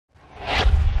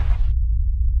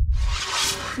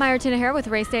Mayra Tinajero with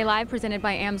Race Day Live, presented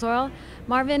by AMSOIL.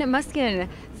 Marvin Musquin,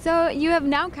 so you have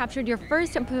now captured your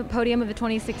first podium of the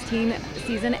 2016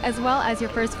 season, as well as your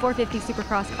first 450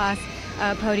 Supercross class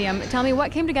podium. Tell me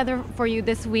what came together for you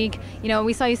this week. You know,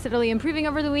 we saw you steadily improving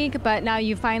over the week, but now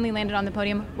you finally landed on the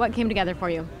podium. What came together for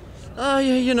you? I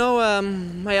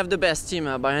have the best team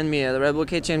behind me, the Red Bull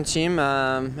KTM team,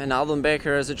 and Alvin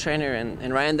Baker as a trainer,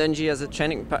 and Ryan Dungey as a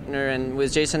training partner, and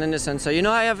with Jason Anderson. So,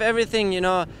 I have everything,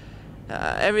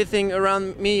 everything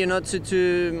around me,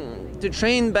 to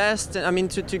train best. I mean,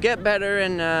 to get better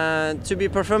and to be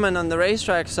performant on the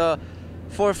racetrack. So,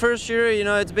 for first year,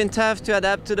 it's been tough to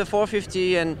adapt to the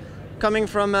 450, and coming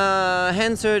from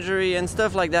hand surgery and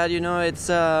stuff like that, it's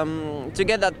to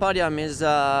get that podium is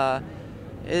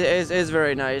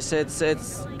very nice.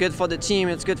 It's good for the team.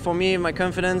 It's good for me, my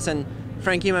confidence, and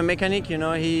Frankie, my mechanic.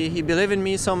 He believed in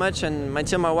me so much, and my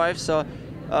team, my wife. So.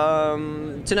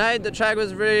 Tonight the track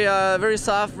was very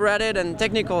soft, ratted, and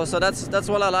technical, so that's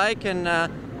what I like. And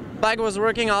bike was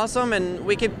working awesome, and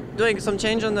we keep doing some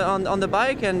change on the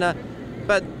bike. And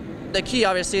but the key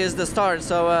obviously is the start.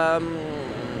 So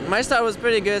my start was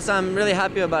pretty good, so I'm really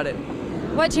happy about it.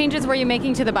 What changes were you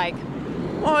making to the bike?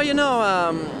 Well,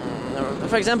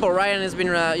 for example, Ryan has been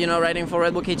riding for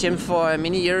Red Bull KTM for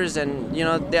many years, and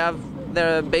they have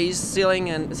their base ceiling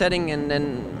and setting, and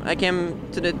then I came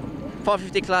to the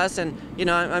 450 class, and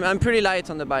I'm pretty light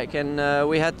on the bike, and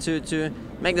we had to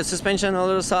make the suspension a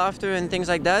little softer and things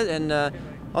like that, and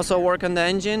also work on the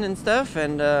engine and stuff.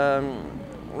 And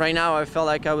right now I felt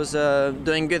like I was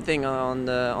doing good thing on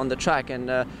the track, and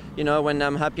when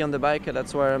I'm happy on the bike,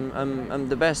 that's where I'm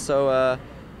the best. So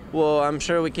well, I'm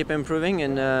sure we keep improving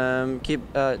and keep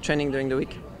training during the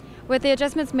week. With the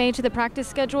adjustments made to the practice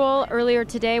schedule earlier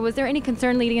today, was there any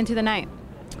concern leading into the night?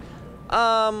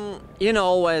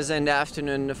 Always in the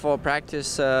afternoon for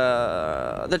practice,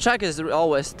 the track is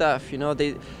always tough.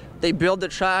 They build the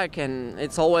track, and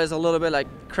it's always a little bit like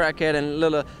cracked and a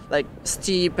little like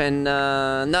steep and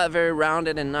not very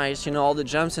rounded and nice. All the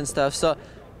jumps and stuff. So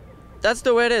that's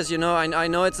the way it is. I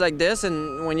know it's like this,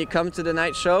 and when you come to the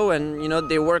night show, and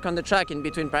they work on the track in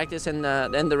between practice and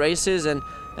the races, and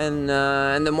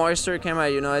the moisture came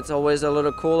out. It's always a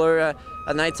little cooler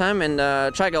at nighttime, and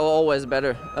track are always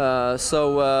better.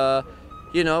 So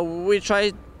we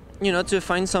try to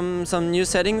find some new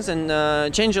settings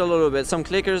and change a little bit, some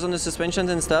clickers on the suspensions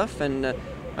and stuff. And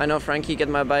I know Frankie get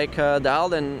my bike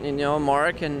dialed, and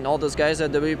Mark and all those guys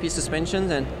at WP Suspensions,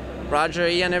 and Roger,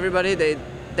 Ian, everybody,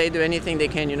 they do anything they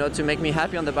can to make me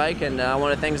happy on the bike, and I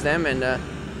want to thank them, and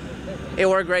it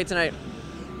worked great tonight.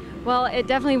 Well, it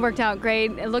definitely worked out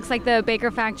great. It looks like the Baker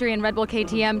factory and Red Bull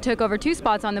KTM took over 2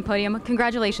 spots on the podium.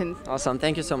 Congratulations. Awesome.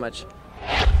 Thank you so much.